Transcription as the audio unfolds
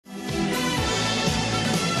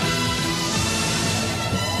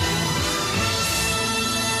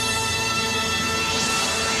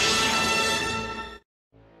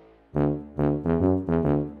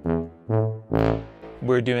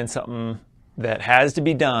we're doing something that has to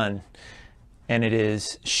be done, and it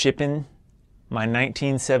is shipping my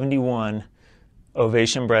 1971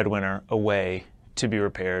 Ovation Breadwinner away to be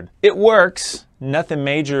repaired. It works, nothing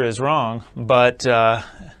major is wrong, but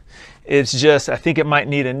it's just, I think it might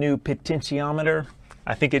need a new potentiometer.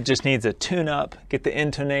 I think it just needs a tune-up, get the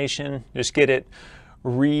intonation, just get it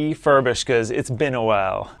refurbished because it's been a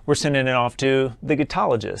while. We're sending it off to the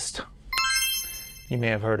guitarist. You may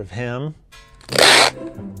have heard of him.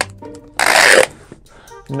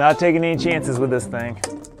 Not taking any chances with this thing.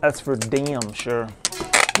 That's for damn sure.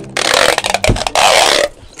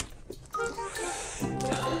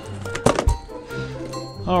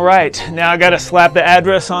 All right, now I gotta slap the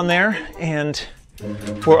address on there and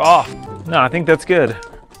we're off. No, I think that's good.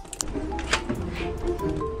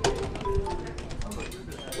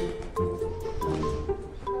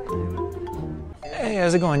 Hey,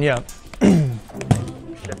 how's it going? Yeah.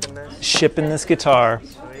 Shipping this guitar.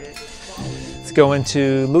 It's going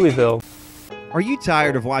to Louisville. Are you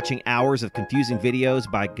tired of watching hours of confusing videos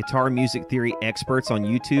by guitar music theory experts on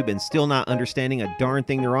YouTube and still not understanding a darn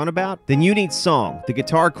thing they're on about? Then you need Song, the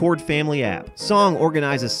guitar chord family app. Song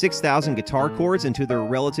organizes 6,000 guitar chords into their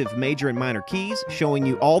relative major and minor keys, showing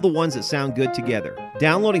you all the ones that sound good together.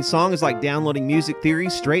 Downloading Song is like downloading music theory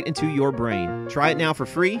straight into your brain. Try it now for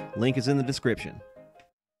free. Link is in the description.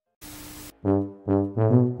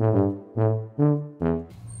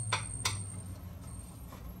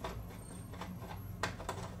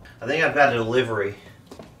 I think I've got a delivery.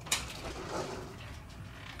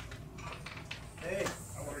 Hey,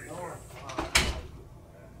 how are you doing?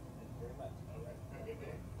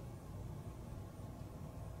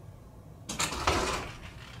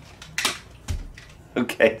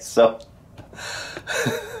 Okay, so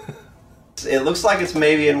it looks like it's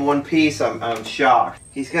maybe in one piece. I'm shocked.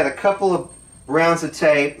 He's got a couple of rounds of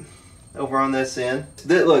tape over on this end.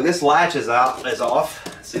 Look, this latch is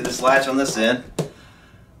off. See this latch on this end?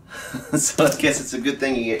 So I guess it's a good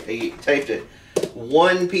thing he taped it.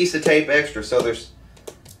 One piece of tape extra, so there's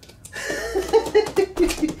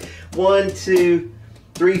 1, 2,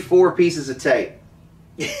 3, 4 pieces of tape.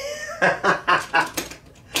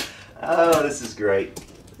 Oh, this is great.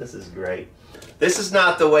 This is great. This is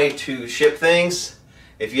not the way to ship things.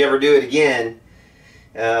 If you ever do it again,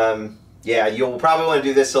 yeah, you'll probably want to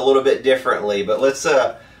do this a little bit differently. But let's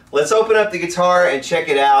open up the guitar and check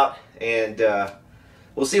it out, and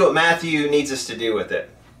we'll see what Matthew needs us to do with it.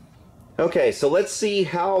 Okay, so let's see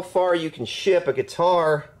how far you can ship a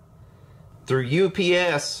guitar through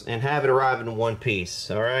UPS and have it arrive in one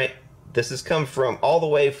piece. All right, this has come from all the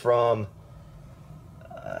way from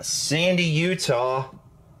Sandy, Utah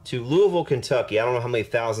to Louisville, Kentucky. I don't know how many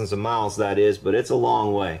thousands of miles that is, but it's a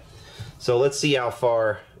long way. So let's see how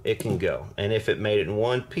far it can go, and if it made it in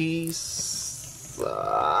one piece.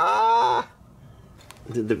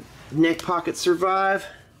 Did the neck pocket survive?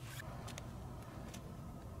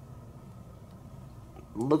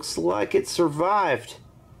 Looks like it survived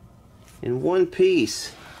in one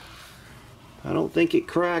piece. I don't think it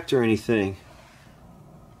cracked or anything.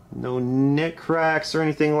 No neck cracks or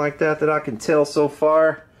anything like that that I can tell so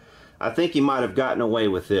far. I think he might have gotten away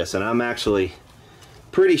with this, and I'm actually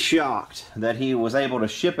pretty shocked that he was able to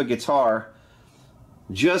ship a guitar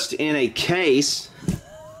just in a case.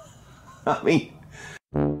 I mean,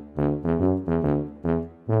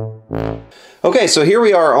 okay, so here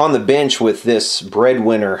we are on the bench with this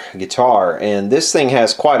Breadwinner guitar, and this thing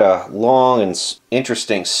has quite a long and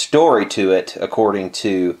interesting story to it, according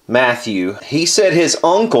to Matthew. He said his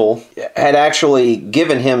uncle had actually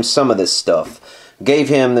given him some of this stuff, gave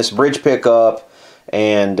him this bridge pickup,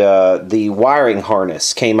 and the wiring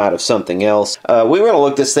harness came out of something else. We were going to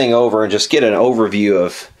look this thing over and just get an overview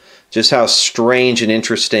of just how strange and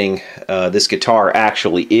interesting this guitar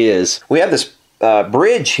actually is. We have this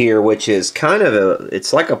bridge here, which is kind of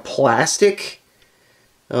it's like a plastic,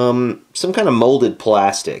 some kind of molded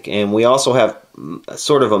plastic, and we also have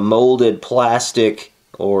sort of a molded plastic,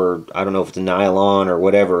 or I don't know if it's a nylon or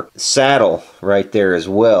whatever, saddle right there as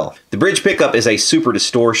well. The bridge pickup is a Super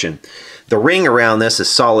Distortion. The ring around this is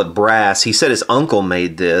solid brass. He said his uncle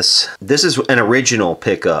made this. This is an original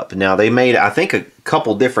pickup. Now they made, I think, a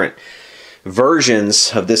couple different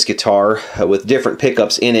versions of this guitar with different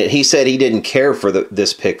pickups in it. He said he didn't care for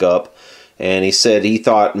this pickup, and he said he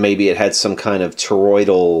thought maybe it had some kind of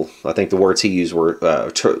toroidal, I think the words he used were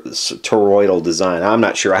toroidal design. I'm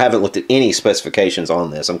not sure. I haven't looked at any specifications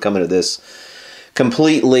on this. I'm coming to this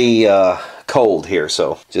completely cold here,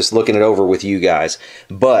 so just looking it over with you guys.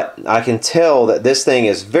 But I can tell that this thing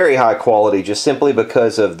is very high quality just simply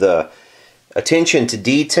because of the attention to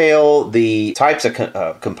detail, the types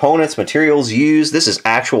of components, materials used. This is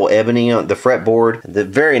actual ebony on the fretboard. The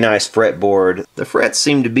very nice fretboard. The frets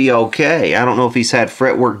seem to be okay. I don't know if he's had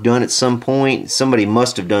fretwork done at some point. Somebody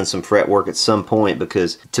must have done some fretwork at some point,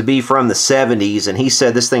 because to be from the 70s, and he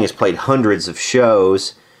said this thing has played hundreds of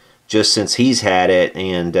shows just since he's had it,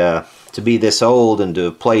 and to be this old and to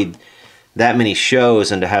have played that many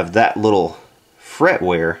shows and to have that little fret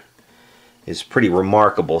wear is pretty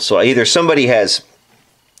remarkable. So either somebody has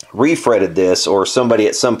refretted this, or somebody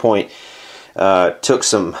at some point took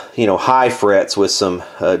some, you know, high frets with some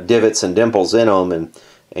divots and dimples in them,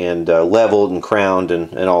 and leveled and crowned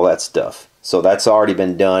and all that stuff. So that's already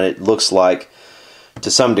been done, it looks like, to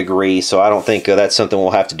some degree. So I don't think that's something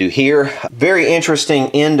we'll have to do here. Very interesting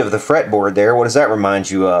end of the fretboard there. What does that remind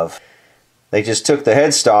you of? They just took the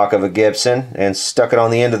headstock of a Gibson and stuck it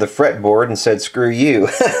on the end of the fretboard and said, screw you.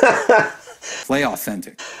 Play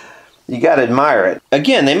authentic. You got to admire it.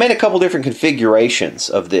 Again, they made a couple different configurations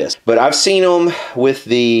of this, but I've seen them with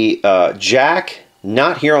the jack,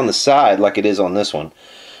 not here on the side like it is on this one,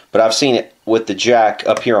 but I've seen it with the jack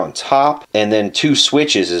up here on top, and then two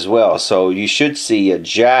switches as well. So you should see a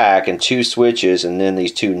jack and two switches, and then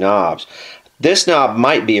these two knobs. This knob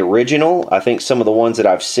might be original. I think some of the ones that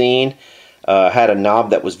I've seen had a knob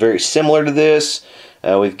that was very similar to this.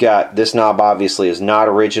 We've got this knob, obviously is not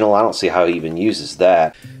original. I don't see how he even uses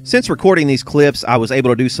that. Since recording these clips, I was able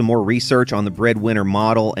to do some more research on the Breadwinner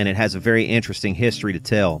model, and it has a very interesting history to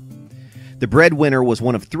tell. The Breadwinner was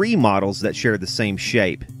one of 3 models that shared the same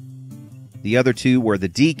shape. The other 2 were the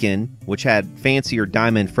Deacon, which had fancier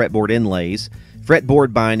diamond fretboard inlays,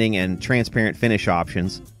 fretboard binding, and transparent finish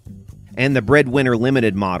options, and the Breadwinner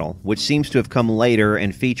Limited model, which seems to have come later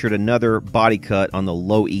and featured another body cut on the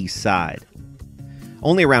low E side.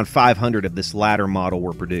 Only around 500 of this latter model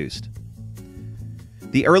were produced.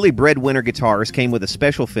 The early Breadwinner guitars came with a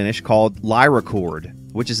special finish called Lyra Chord,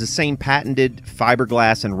 which is the same patented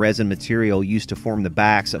fiberglass and resin material used to form the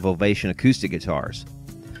backs of Ovation acoustic guitars.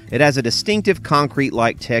 It has a distinctive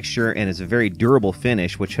concrete-like texture and is a very durable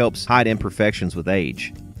finish, which helps hide imperfections with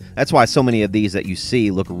age. That's why so many of these that you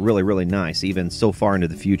see look really, really nice, even so far into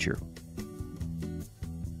the future.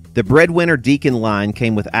 The Breadwinner Deacon line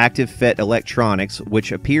came with active FET electronics,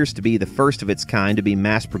 which appears to be the first of its kind to be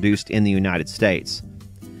mass-produced in the United States.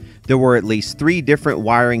 There were at least 3 different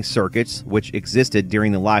wiring circuits which existed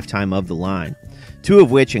during the lifetime of the line, 2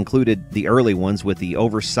 of which included the early ones with the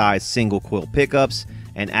oversized single-coil pickups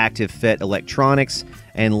and active FET electronics,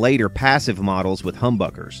 and later passive models with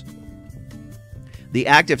humbuckers. The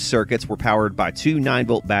active circuits were powered by 2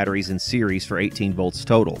 9-volt batteries in series for 18 volts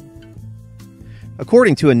total.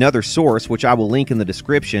 According to another source, which I will link in the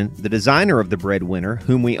description, the designer of the Breadwinner,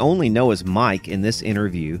 whom we only know as Mike in this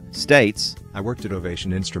interview, states, I worked at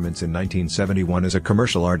Ovation Instruments in 1971 as a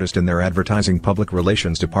commercial artist in their advertising public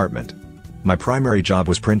relations department. My primary job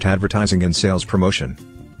was print advertising and sales promotion.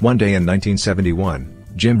 One day in 1971,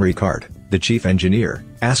 Jim Ricard, the chief engineer,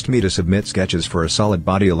 asked me to submit sketches for a solid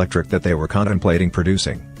body electric that they were contemplating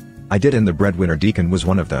producing. I did, and the Breadwinner Deacon was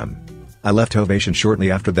one of them. I left Ovation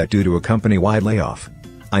shortly after that due to a company-wide layoff.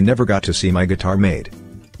 I never got to see my guitar made.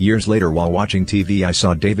 Years later, while watching TV, I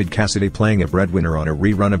saw David Cassidy playing a Breadwinner on a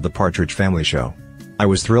rerun of the Partridge Family Show. I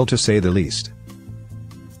was thrilled, to say the least.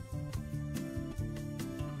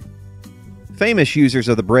 Famous users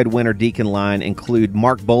of the Breadwinner Deacon line include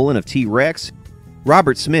Marc Bolan of T-Rex,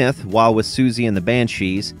 Robert Smith, while with Susie and the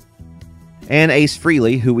Banshees, and Ace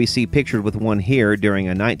Frehley, who we see pictured with one here during a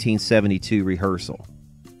 1972 rehearsal.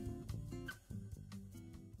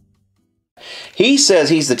 He says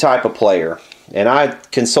he's the type of player, and I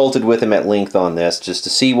consulted with him at length on this just to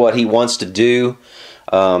see what he wants to do,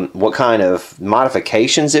 what kind of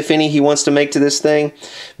modifications, if any, he wants to make to this thing.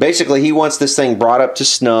 Basically, he wants this thing brought up to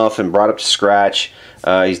snuff and brought up to scratch.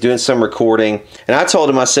 He's doing some recording, and I told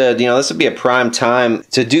him, I said, you know, this would be a prime time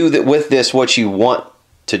to do with this what you want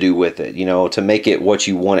to do with it, you know, to make it what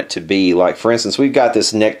you want it to be. Like, for instance, we've got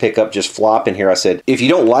this neck pickup just flopping here. I said, if you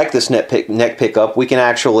don't like this neck pickup, we can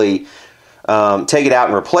actually take it out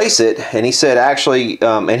and replace it. And he said, actually,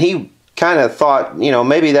 and he kind of thought, you know,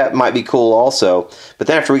 maybe that might be cool also. But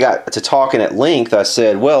then after we got to talking at length, I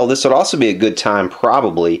said, well, this would also be a good time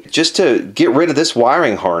probably just to get rid of this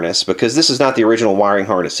wiring harness, because this is not the original wiring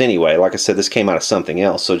harness anyway. Like I said, this came out of something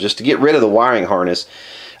else. So just to get rid of the wiring harness,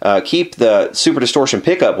 keep the Super Distortion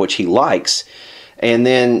pickup, which he likes, and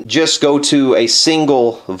then just go to a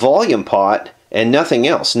single volume pot and nothing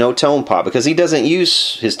else, no tone pot, because he doesn't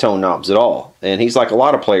use his tone knobs at all. And he's like a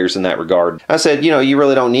lot of players in that regard. I said, you know, you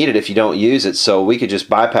really don't need it if you don't use it, so we could just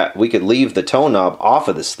bypass, we could leave the tone knob off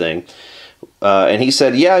of this thing, And he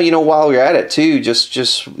said, yeah, you know, while you're at it too, just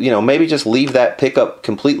you know, maybe just leave that pickup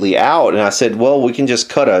completely out. And I said, well, we can just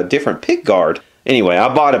cut a different pick guard. Anyway,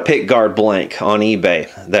 I bought a pick guard blank on eBay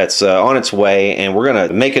that's on its way, and we're going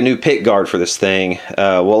to make a new pick guard for this thing.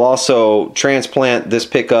 We'll also transplant this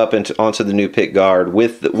pickup onto the new pick guard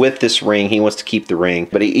with this ring. He wants to keep the ring,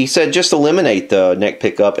 but he said just eliminate the neck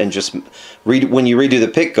pickup and just when you redo the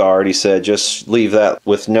pick guard, he said just leave that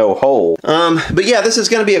with no hole. But yeah, this is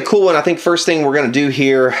going to be a cool one. I think first thing we're going to do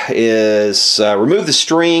here is remove the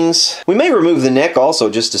strings. We may remove the neck also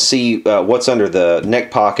just to see what's under the neck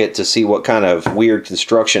pocket, to see what kind of weird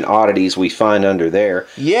construction oddities we find under there.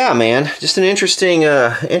 Yeah, man, just an interesting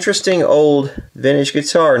old vintage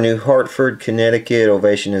guitar, New Hartford, Connecticut,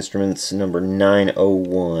 Ovation Instruments number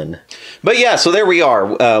 901. But yeah, so there we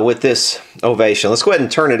are with this Ovation. Let's go ahead and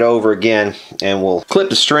turn it over again, and we'll clip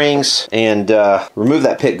the strings and remove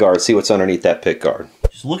that pick guard, see what's underneath that pick guard.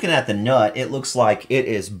 Just looking at the nut, it looks like it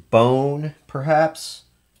is bone, perhaps,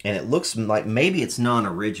 and it looks like maybe it's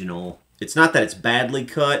non-original. It's not that it's badly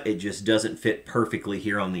cut, it just doesn't fit perfectly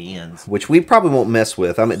here on the ends, which we probably won't mess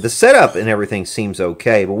with. I mean, the setup and everything seems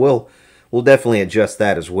okay, but we'll definitely adjust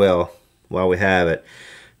that as well while we have it.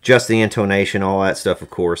 Adjust the intonation, all that stuff,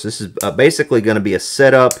 of course. This is basically going to be a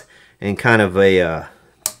setup and kind of a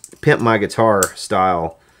pimp my guitar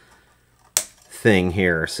style thing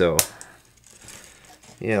here. So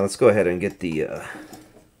yeah, let's go ahead and get the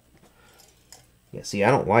yeah, see,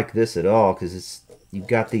 I don't like this at all because you've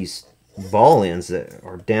got these ball ends that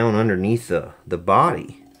are down underneath the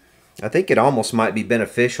body. I think it almost might be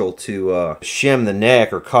beneficial to shim the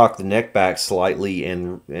neck or cock the neck back slightly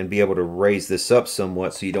and be able to raise this up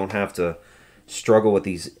somewhat so you don't have to struggle with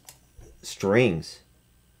these strings.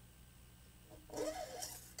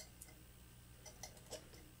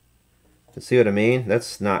 See what I mean?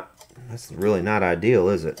 That's really not ideal,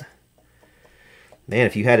 is it? Man,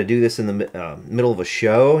 if you had to do this in the middle of a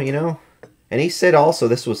show, you know. And he said also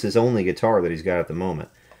this was his only guitar that he's got at the moment.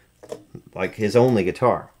 Like his only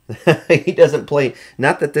guitar. He doesn't play,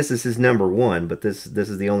 not that this is his #1, but this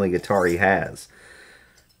is the only guitar he has.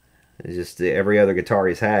 It's just every other guitar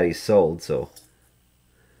he's had, he's sold, so.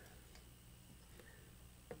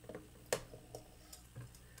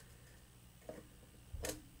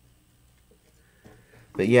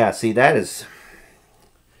 But yeah, see, that is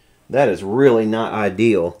really not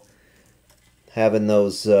ideal. Having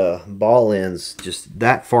those ball ends just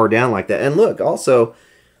that far down like that. And look, also,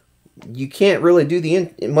 you can't really do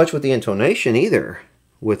much with the intonation either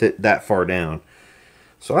with it that far down.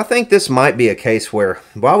 So I think this might be a case where,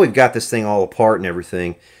 while we've got this thing all apart and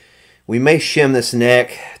everything, we may shim this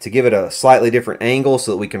neck to give it a slightly different angle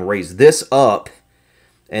so that we can raise this up.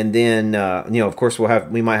 And then, you know, of course,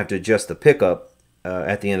 we might have to adjust the pickup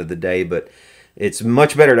at the end of the day, but it's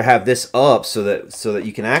much better to have this up so that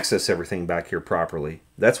you can access everything back here properly.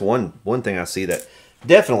 That's one thing I see that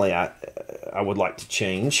definitely I would like to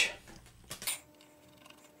change.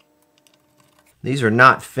 These are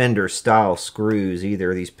not Fender style screws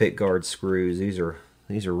either, these pickguard screws. These are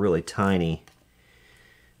really tiny.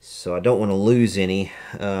 So I don't want to lose any.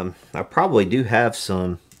 I probably do have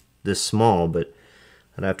some this small, but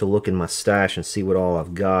I'd have to look in my stash and see what all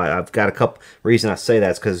I've got. I've got a couple. Reason I say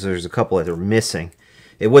that is because there's a couple that are missing.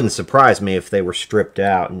 It wouldn't surprise me if they were stripped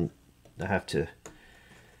out, and I have to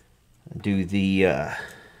do the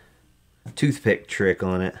toothpick trick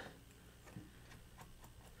on it.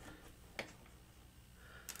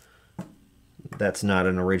 That's not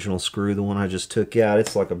an original screw, the one I just took out.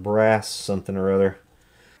 It's like a brass something or other.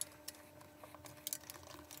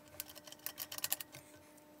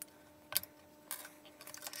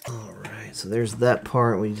 Alright, so there's that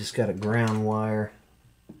part. We just got a ground wire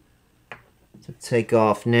to take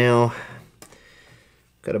off now.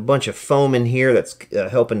 Got a bunch of foam in here that's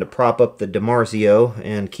helping to prop up the Dimarzio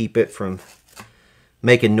and keep it from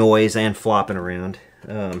making noise and flopping around.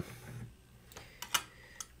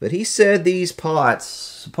 But he said these pots,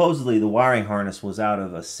 supposedly the wiring harness was out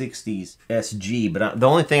of a 60s SG, but the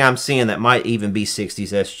only thing I'm seeing that might even be 60s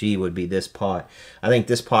SG would be this pot. I think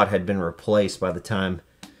this pot had been replaced by the time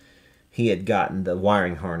he had gotten the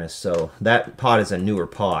wiring harness, so that pot is a newer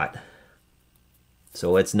pot.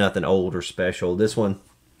 So it's nothing old or special. This one,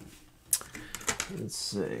 let's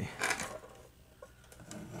see.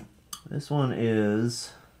 This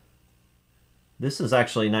is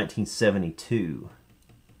actually 1972.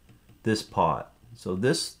 This pot. So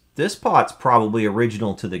this pot's probably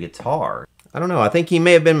original to the guitar. I don't know. I think he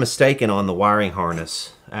may have been mistaken on the wiring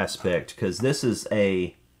harness aspect, because this is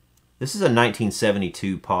a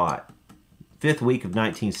 1972 pot. 5th week of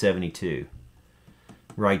 1972.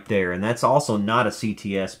 right there. And that's also not a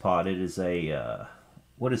CTS pot. It is a,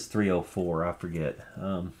 what is 304? I forget.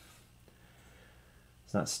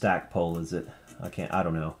 It's not stack pole, is it? I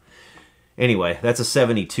don't know. Anyway, that's a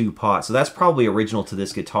 72 pot. So that's probably original to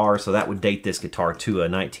this guitar. So that would date this guitar to a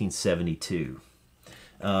 1972.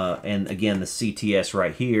 And again, the CTS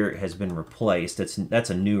right here has been replaced. That's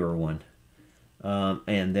a newer one.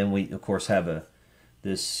 And then we, of course, have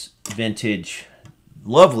this vintage,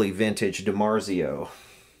 lovely vintage Dimarzio.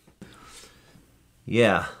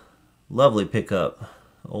 Yeah, lovely pickup.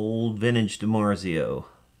 Old vintage Dimarzio.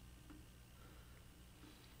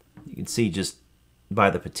 You can see just by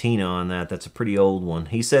the patina on that, that's a pretty old one.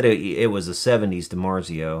 He said it was a 70s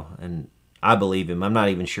Dimarzio, and I believe him. I'm not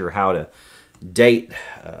even sure how to date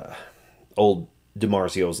old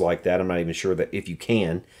Dimarzios like that. I'm not even sure that if you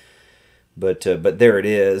can. But there it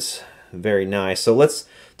is. Very nice. So let's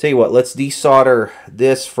tell you what, let's desolder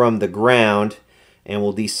this from the ground, and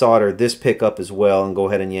we'll desolder this pickup as well and go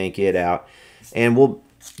ahead and yank it out. And we'll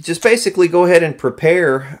just basically go ahead and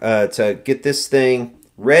prepare to get this thing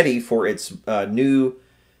ready for its new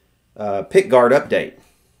pick guard update.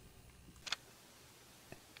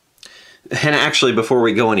 And actually, before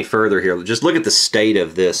we go any further here, just look at the state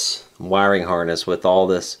of this wiring harness with all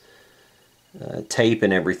this tape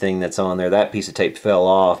and everything that's on there. That piece of tape fell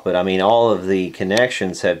off, but I mean, all of the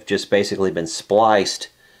connections have just basically been spliced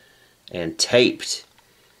and taped.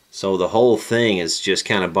 So the whole thing is just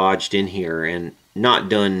kind of bodged in here and not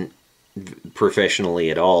done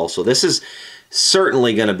professionally at all. So this is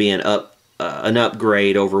certainly going to be an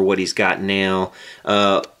upgrade over what he's got now.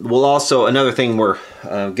 We'll also, another thing we're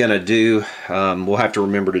going to do, we'll have to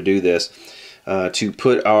remember to do this, to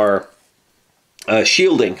put our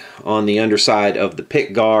shielding on the underside of the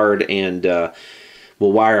pick guard, and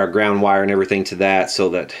we'll wire our ground wire and everything to that so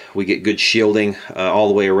that we get good shielding all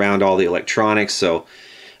the way around all the electronics. So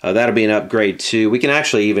that'll be an upgrade too. We can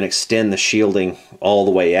actually even extend the shielding all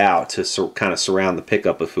the way out to kind of surround the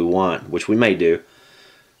pickup if we want, which we may do.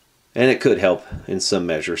 And it could help in some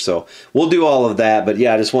measure. So we'll do all of that. But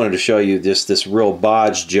yeah, I just wanted to show you just this real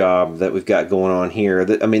bodge job that we've got going on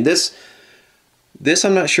here. I mean, this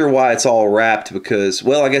I'm not sure why it's all wrapped, because,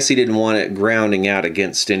 well, I guess he didn't want it grounding out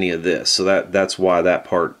against any of this. So that's why that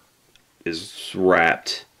part is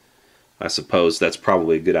wrapped. I suppose that's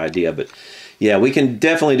probably a good idea. But yeah, we can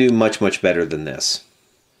definitely do much, much better than this.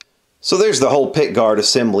 So there's the whole pick guard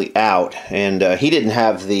assembly out. And he didn't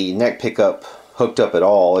have the neck pickup hooked up at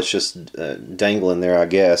all. It's just dangling there, I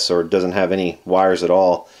guess, or doesn't have any wires at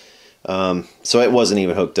all. So it wasn't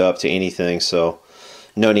even hooked up to anything. So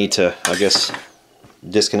no need to, I guess,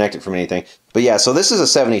 disconnect it from anything. But yeah, so this is a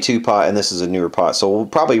 72 pot and this is a newer pot, so we'll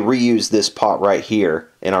probably reuse this pot right here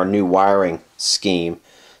in our new wiring scheme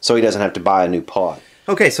so he doesn't have to buy a new pot.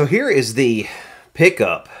 Okay, so here is the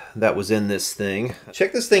pickup that was in this thing.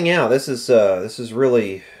 Check this thing out. This is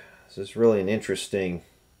really an interesting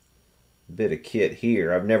bit of kit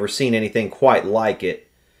here. I've never seen anything quite like it.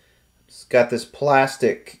 It's got this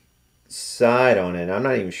plastic side on it. I'm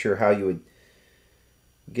not even sure how you would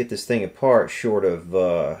get this thing apart short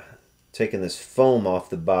of taking this foam off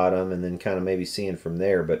the bottom and then kind of maybe seeing from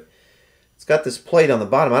there. But it's got this plate on the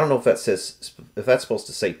bottom. I don't know if that's supposed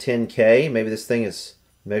to say 10K. Maybe this thing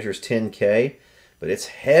measures 10K, but it's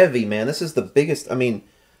heavy, man. This is the biggest. I mean,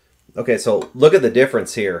 okay, so look at the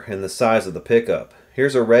difference here in the size of the pickup.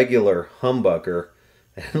 Here's a regular humbucker,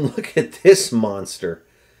 and look at this monster.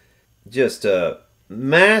 Just a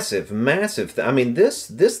massive, massive. I mean, this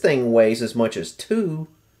thing weighs as much as 2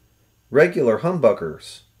 regular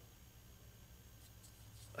humbuckers.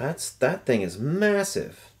 That thing is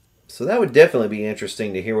massive. So that would definitely be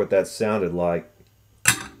interesting to hear what that sounded like.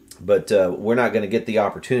 But we're not going to get the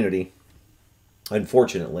opportunity,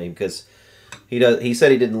 unfortunately, because he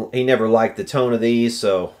said he never liked the tone of these,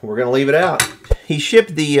 so we're going to leave it out. He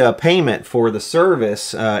shipped the payment for the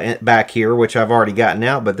service back here, which I've already gotten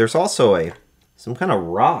out, but there's also some kind of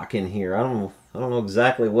rock in here. I don't know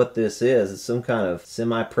exactly what this is. It's some kind of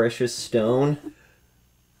semi-precious stone.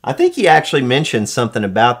 I think he actually mentioned something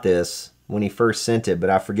about this when he first sent it, but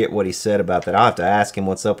I forget what he said about that. I'll have to ask him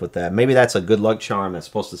what's up with that. Maybe that's a good luck charm that's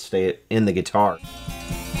supposed to stay in the guitar.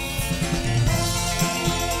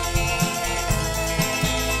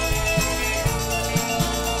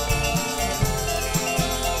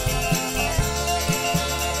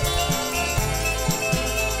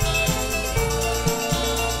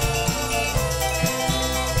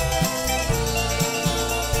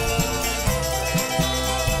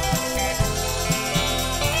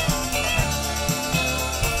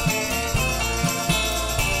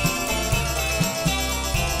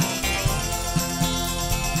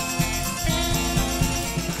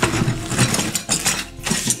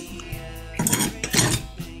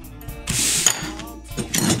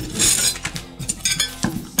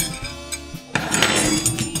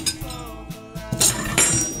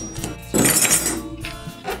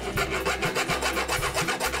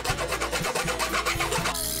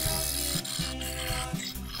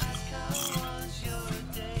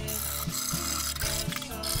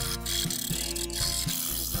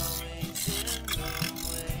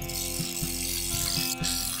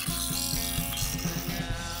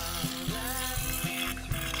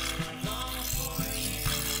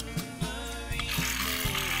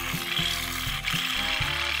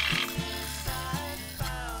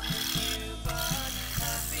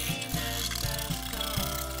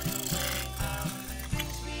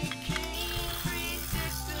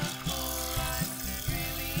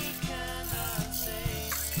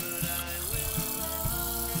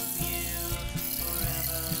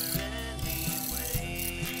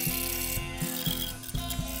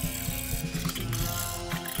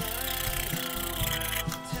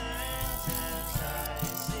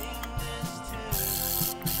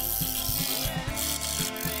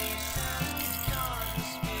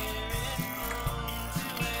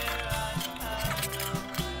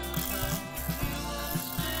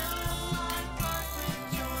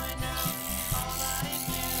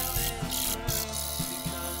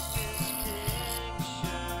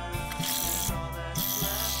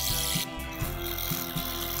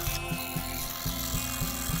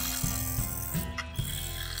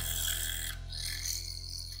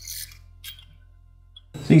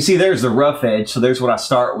 You can see there's the rough edge, so there's what I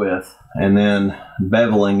start with, and then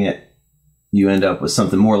beveling it, you end up with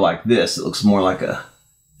something more like this. It looks more like a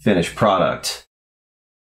finished product.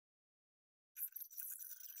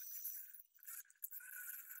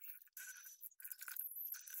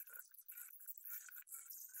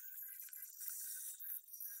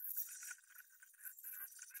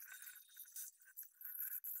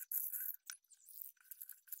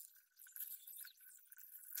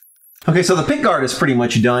 Okay, so the pickguard is pretty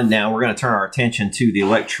much done now. We're going to turn our attention to the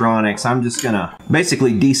electronics. I'm just going to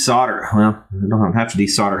basically desolder. Well, I don't have to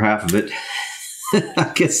desolder half of it. I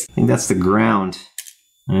think that's the ground.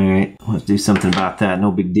 All right, let's do something about that.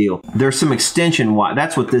 No big deal. There's some extension wire.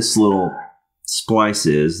 That's what this little splice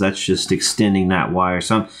is. That's just extending that wire.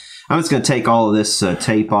 So I'm just going to take all of this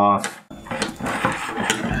tape off.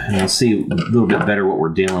 And you'll see a little bit better what we're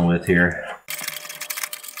dealing with here.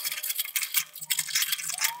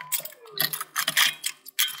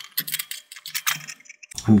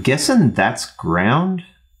 I'm guessing that's ground.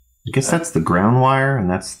 I guess that's the ground wire and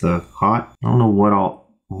that's the hot. I don't know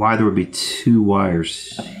why there would be two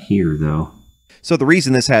wires here though. So the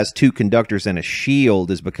reason this has two conductors and a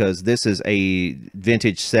shield is because this is a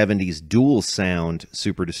vintage 70s dual sound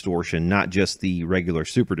super distortion, not just the regular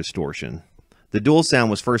super distortion. The dual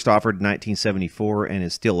sound was first offered in 1974 and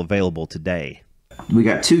is still available today. We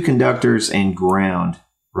got two conductors and ground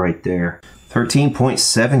right there.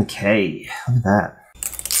 13.7K. Look at that.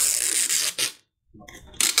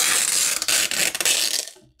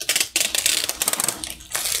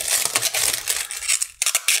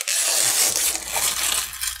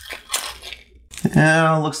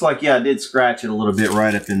 Looks like, yeah, I did scratch it a little bit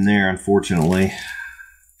right up in there, unfortunately.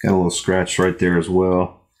 Got a little scratch right there as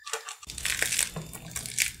well.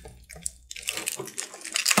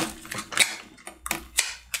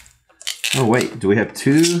 Oh, wait, do we have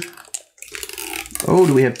two? Oh,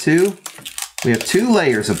 do we have two? We have two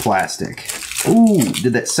layers of plastic. Ooh,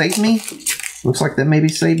 did that save me? Looks like that maybe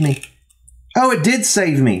saved me. Oh, it did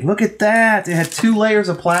save me. Look at that. It had two layers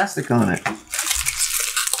of plastic on it.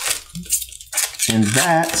 And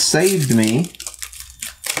that saved me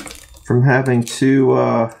from having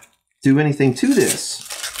to do anything to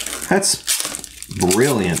this. That's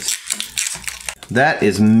brilliant. That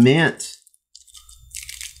is mint.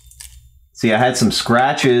 See, I had some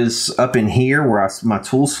scratches up in here where my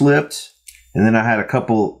tool slipped. And then I had a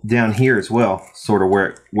couple down here as well, sort of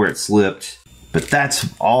where it slipped. But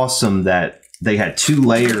that's awesome that they had two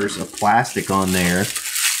layers of plastic on there.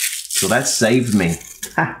 So that saved me.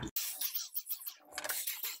 Ha.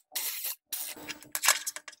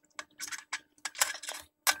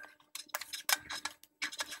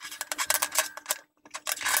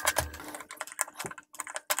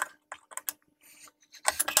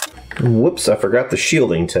 Whoops, I forgot the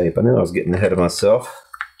shielding tape. I knew I was getting ahead of myself.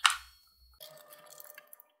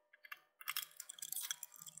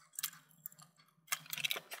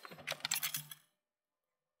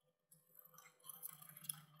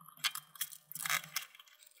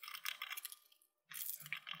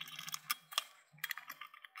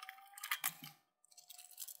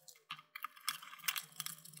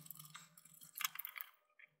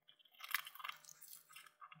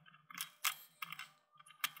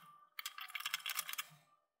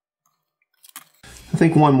 I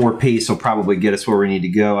think one more piece will probably get us where we need to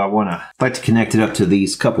go. I'd like to connect it up to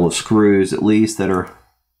these couple of screws at least that are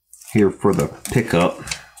here for the pickup.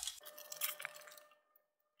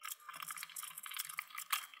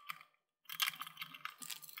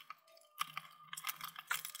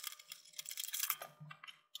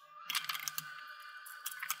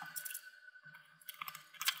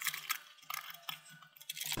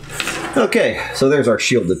 Okay, so there's our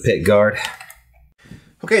shielded pick guard.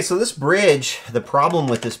 Okay, so this bridge, the problem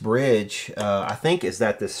with this bridge, I think, is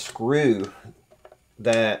that the screw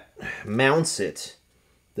that mounts it,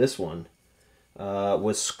 this one,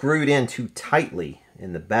 was screwed in too tightly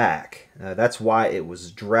in the back. That's why it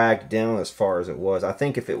was dragged down as far as it was. I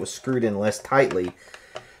think if it was screwed in less tightly,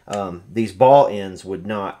 these ball ends would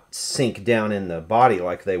not sink down in the body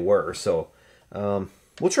like they were. So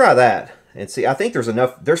we'll try that and see. I think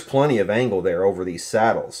there's plenty of angle there over these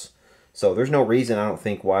saddles. So there's no reason, I don't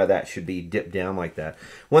think, why that should be dipped down like that.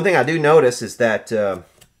 One thing I do notice is that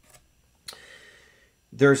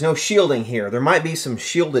there's no shielding here. There might be some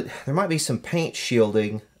paint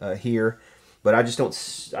shielding here, but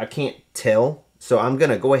I can't tell. So I'm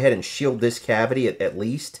gonna go ahead and shield this cavity at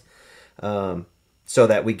least, so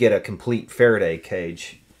that we get a complete Faraday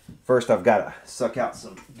cage. First, I've got to suck out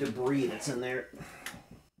some debris that's in there.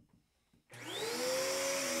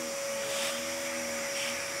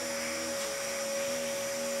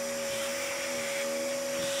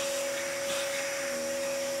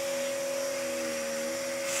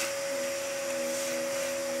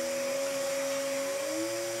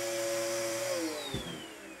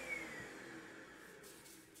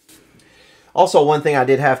 Also, one thing I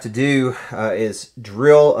did have to do is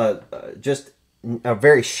drill just a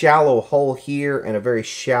very shallow hole here and a very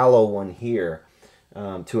shallow one here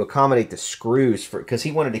to accommodate the screws, because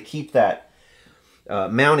he wanted to keep that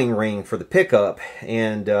mounting ring for the pickup,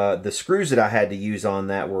 and the screws that I had to use on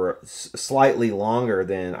that were slightly longer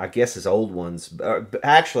than, I guess, his old ones.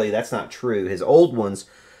 Actually, that's not true. His old ones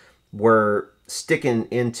were sticking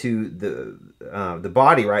into the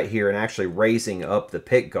body right here and actually raising up the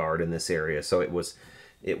pick guard in this area, so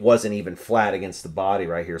it wasn't even flat against the body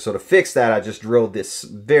right here. So to fix that, I just drilled this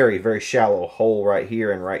very, very shallow hole right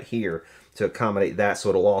here to accommodate that, so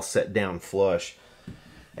it'll all set down flush.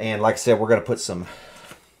 And like I said, we're going to put some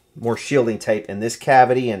more shielding tape in this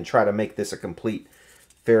cavity and try to make this a complete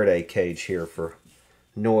Faraday cage here for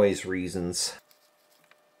noise reasons.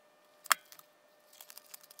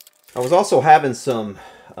 I was also having some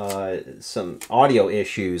audio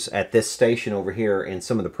issues at this station over here in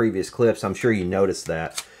some of the previous clips. I'm sure you noticed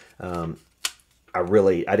that. I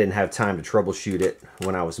didn't have time to troubleshoot it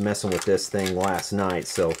when I was messing with this thing last night,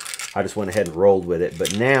 so I just went ahead and rolled with it.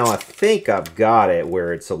 But now I think I've got it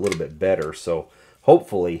where it's a little bit better, so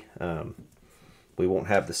hopefully we won't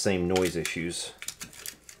have the same noise issues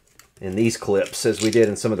in these clips as we did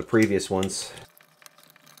in some of the previous ones.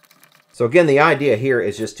 So again, the idea here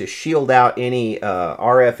is just to shield out any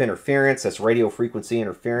RF interference, that's radio frequency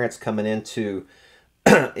interference, coming into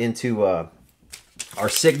our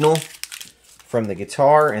signal from the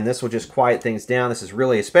guitar, and this will just quiet things down. This is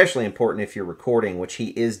really especially important if you're recording, which he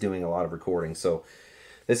is doing a lot of recording. So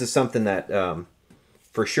this is something that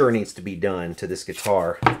for sure needs to be done to this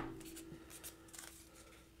guitar.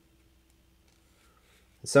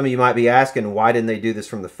 Some of you might be asking, why didn't they do this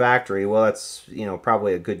from the factory? Well, that's, you know,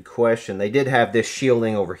 probably a good question. They did have this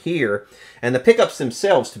shielding over here, and the pickups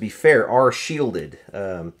themselves, to be fair, are shielded.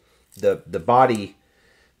 The body,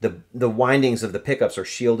 the windings of the pickups are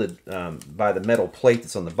shielded by the metal plate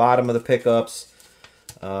that's on the bottom of the pickups,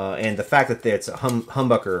 and the fact that it's a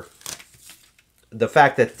humbucker, the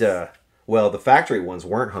fact that well, the factory ones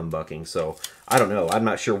weren't humbucking, so I don't know. I'm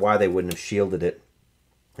not sure why they wouldn't have shielded it.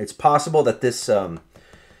 It's possible that this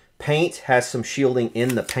paint has some shielding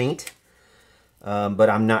in the paint, but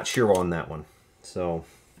I'm not sure on that one. So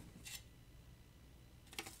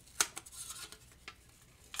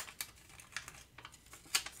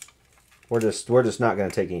we're just not going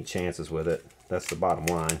to take any chances with it. That's the bottom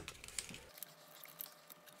line.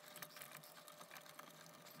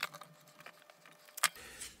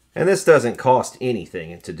 And this doesn't cost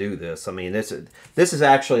anything to do this. I mean, this is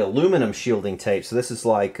actually aluminum shielding tape. So this is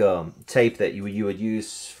like tape that you would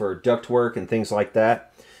use for ductwork and things like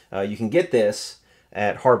that. You can get this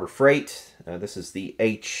at Harbor Freight. This is the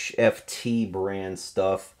HFT brand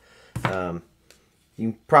stuff. You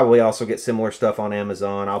can probably also get similar stuff on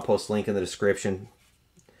Amazon. I'll post a link in the description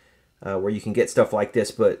where you can get stuff like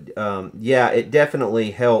this. But yeah, it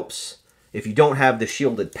definitely helps. If you don't have the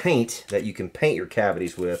shielded paint that you can paint your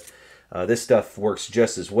cavities with, this stuff works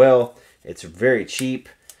just as well. It's very cheap,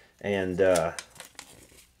 and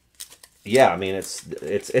yeah, I mean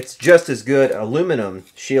it's just as good. Aluminum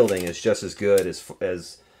shielding is just as good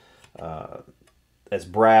as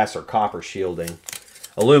brass or copper shielding.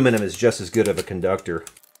 Aluminum is just as good of a conductor.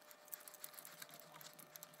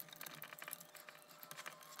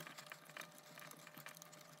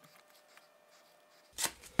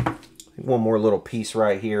 One more little piece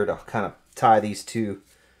right here to kind of tie these two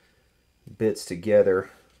bits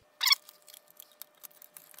together.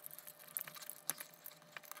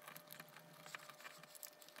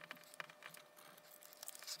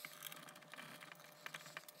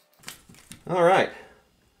 All right,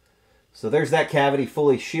 so there's that cavity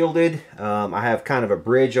fully shielded. I have kind of a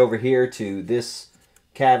bridge over here to this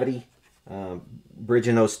cavity,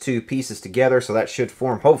 bridging those two pieces together, so that should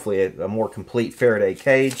form hopefully a more complete Faraday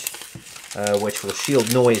cage, which will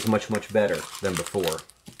shield noise much, much better than before.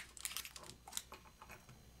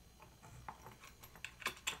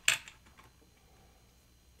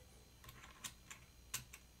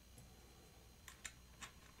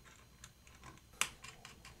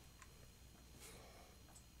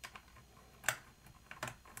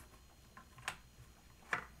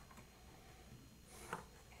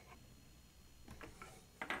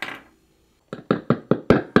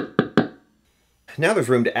 Now there's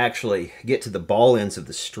room to actually get to the ball ends of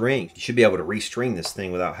the string. You should be able to restring this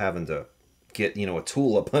thing without having to get, you know, a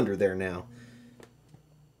tool up under there now.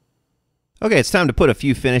 Okay, it's time to put a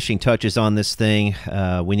few finishing touches on this thing.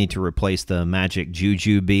 We need to replace the magic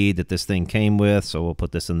juju bead that this thing came with, so we'll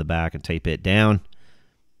put this in the back and tape it down.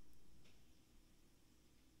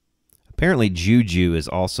 Apparently juju is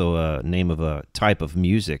also a name of a type of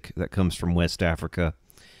music that comes from West Africa.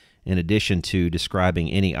 In addition to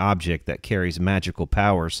describing any object that carries magical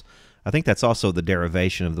powers, I think that's also the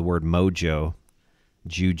derivation of the word mojo.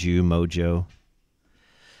 Juju, mojo.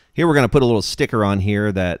 Here we're going to put a little sticker on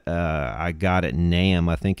here that I got at NAMM.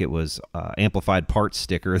 I think it was amplified parts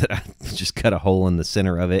sticker that I just cut a hole in the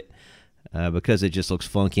center of it because it just looks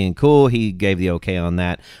funky and cool. He gave the okay on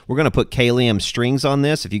that. We're going to put Kalium strings on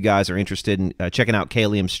this. If you guys are interested in checking out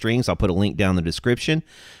Kalium strings, I'll put a link down in the description.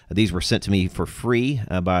 These were sent to me for free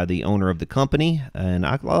by the owner of the company, and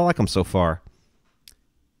I like them so far.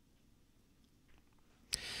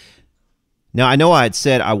 Now, I know I had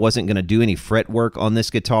said I wasn't going to do any fretwork on this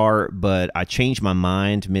guitar, but I changed my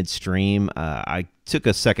mind midstream. I took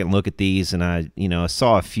a second look at these, and I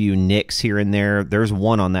saw a few nicks here and there. There's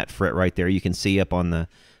one on that fret right there. You can see up on the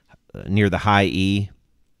near the high E.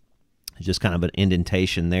 Just kind of an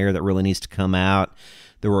indentation there that really needs to come out.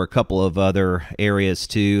 There were a couple of other areas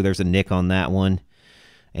too. There's a nick on that one.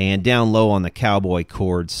 And down low on the cowboy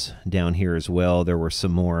chords down here as well, there were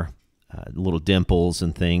some more little dimples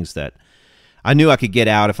and things that I knew I could get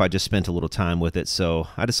out if I just spent a little time with it, so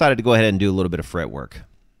I decided to go ahead and do a little bit of fretwork.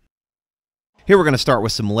 Here we're going to start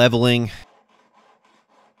with some leveling.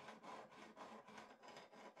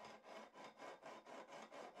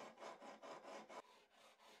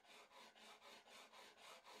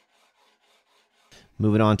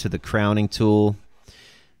 Moving on to the crowning tool.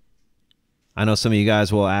 I know some of you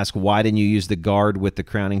guys will ask, why didn't you use the guard with the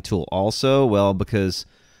crowning tool also? Well, because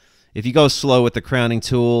if you go slow with the crowning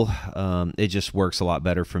tool, it just works a lot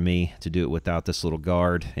better for me to do it without this little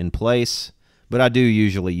guard in place. But I do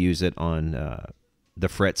usually use it on the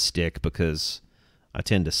fret stick because I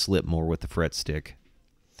tend to slip more with the fret stick.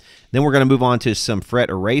 Then we're going to move on to some fret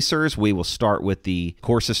erasers. We will start with the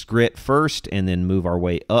coarsest grit first and then move our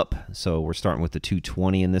way up. So we're starting with the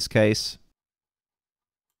 220 in this case.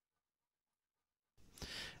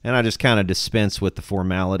 And I just kind of dispense with the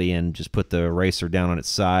formality and just put the eraser down on its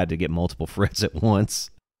side to get multiple frets at once.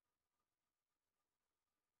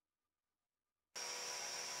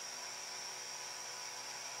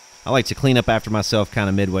 I like to clean up after myself kind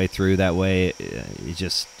of midway through. That way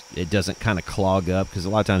it doesn't kind of clog up, because a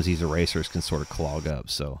lot of times these erasers can sort of clog up.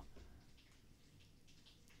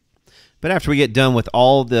 But after we get done with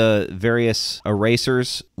all the various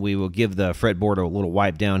erasers, we will give the fretboard a little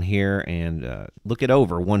wipe down here and look it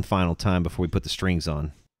over one final time before we put the strings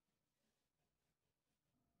on.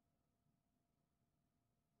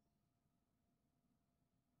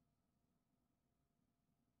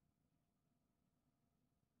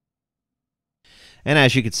 And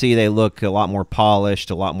as you can see, they look a lot more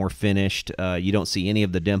polished, a lot more finished. You don't see any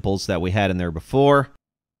of the dimples that we had in there before.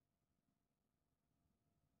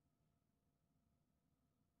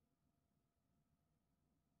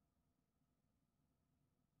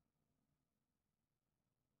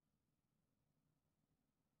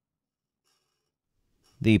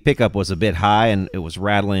 The pickup was a bit high and it was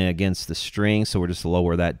rattling against the string, so we'll just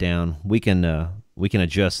lower that down. We can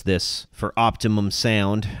adjust this for optimum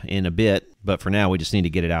sound in a bit, but for now we just need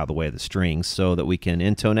to get it out of the way of the strings so that we can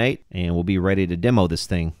intonate, and we'll be ready to demo this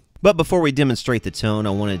thing. But before we demonstrate the tone,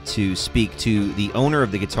 I wanted to speak to the owner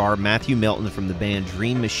of the guitar, Matthew Melton from the band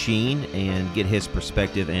Dream Machine, and get his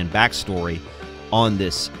perspective and backstory on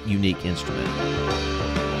this unique instrument.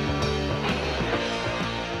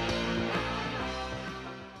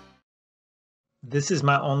 This is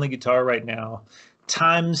my only guitar right now.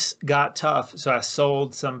 Times got tough, so I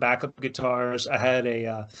sold some backup guitars. I had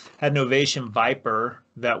an Ovation Viper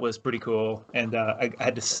that was pretty cool, and I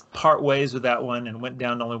had to part ways with that one and went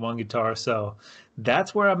down to only one guitar. So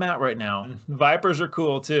that's where I'm at right now. Vipers are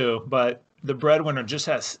cool too, but the Breadwinner just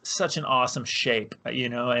has such an awesome shape,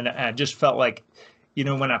 and I just felt like,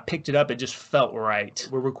 when I picked it up, it just felt right.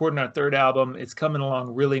 We're recording our third album. It's coming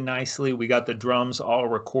along really nicely. We got the drums all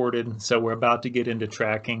recorded, so we're about to get into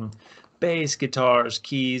tracking bass, guitars,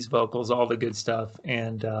 keys, vocals, all the good stuff.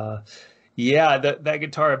 And yeah, that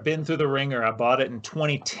guitar, I've been through the ringer. I bought it in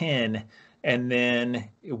 2010, and then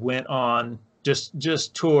it went on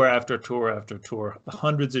just tour after tour after tour,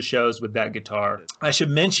 hundreds of shows with that guitar. I should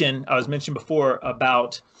mention, I was mentioned before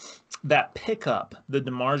about that pickup, the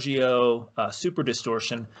Dimarzio Super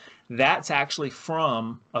Distortion. That's actually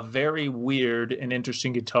from a very weird and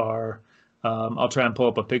interesting guitar. I'll try and pull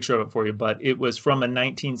up a picture of it for you, but it was from a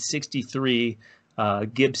 1963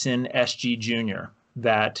 Gibson SG Junior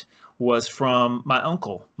that was from my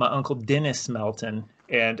uncle Dennis Melton,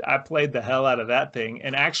 and I played the hell out of that thing.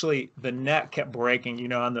 And actually, the neck kept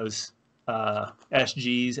breaking. On those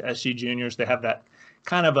SG Juniors, they have that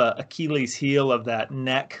kind of a Achilles heel of that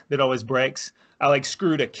neck that always breaks. I like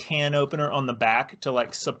screwed a can opener on the back to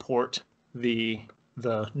like support the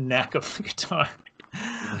neck of the guitar.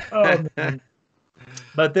 Oh man.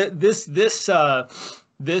 But this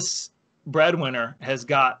Breadwinner has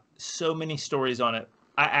got so many stories on it.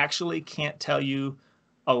 I actually can't tell you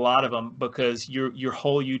a lot of them because your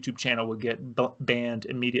whole YouTube channel would get banned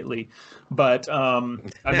immediately. But I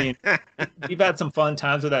mean, we've had some fun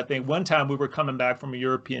times with that thing. One time we were coming back from a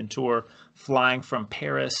European tour, flying from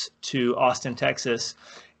Paris to Austin, Texas,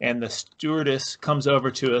 and the stewardess comes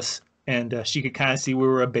over to us, and she could kind of see we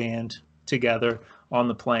were a band together on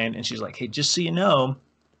the plane, and she's like, "Hey, just so you know,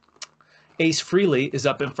 Ace Frehley is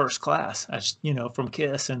up in first class, from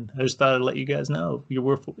Kiss, and I just thought I'd let you guys know and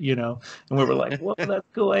we were like, well, that's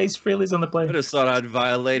cool. Ace Frehley's on the plane." I just thought I'd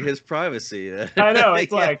violate his privacy. I know.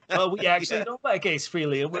 It's like, well, we actually don't like Ace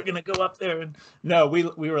Frehley, and we're going to go up there. And no, we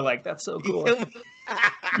were like, that's so cool.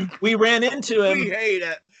 We ran into him. We hate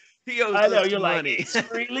it. He owes I know. us You're money. like, Ace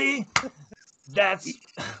Frehley? That's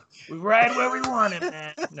right where we want him,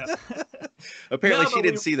 man. No. Apparently, she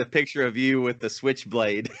didn't see the picture of you with the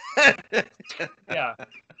switchblade. Yeah.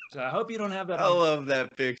 So I hope you don't have that. I love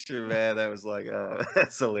that picture, man. That was like,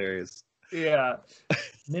 that's hilarious. Yeah,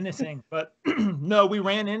 menacing. But no, we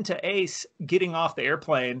ran into Ace getting off the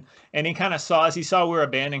airplane, and he kind of saw us. He saw we were a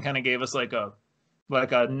band and kind of gave us like a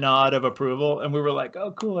nod of approval, and we were like,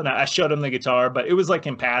 "Oh, cool." And I showed him the guitar, but it was like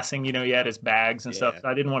in passing. He had his bags and stuff. So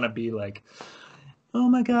I didn't want to be like, "Oh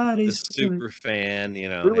my God, he's a super fan." We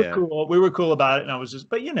were cool. We were cool about it, and I was just,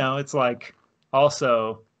 but it's like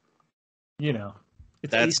also, it's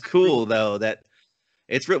that's cool though. That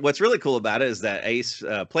what's really cool about it is that Ace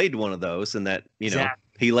played one of those, and that Exactly.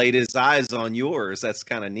 he laid his eyes on yours. That's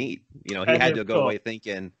kind of neat. He had to go away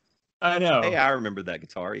thinking, I know. Hey, I remember that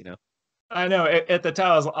guitar. I know. At the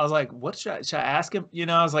time, I was like, "What should I ask him?"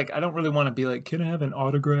 I was like, I don't really want to be like, "Can I have an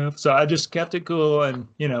autograph?" So I just kept it cool, and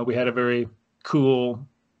we had a very cool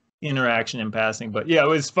interaction in passing. But yeah, it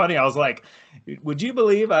was funny. I was like, "Would you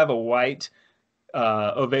believe I have a white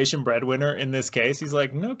Ovation Breadwinner in this case?" He's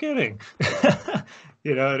like, "No kidding."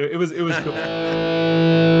 It was cool.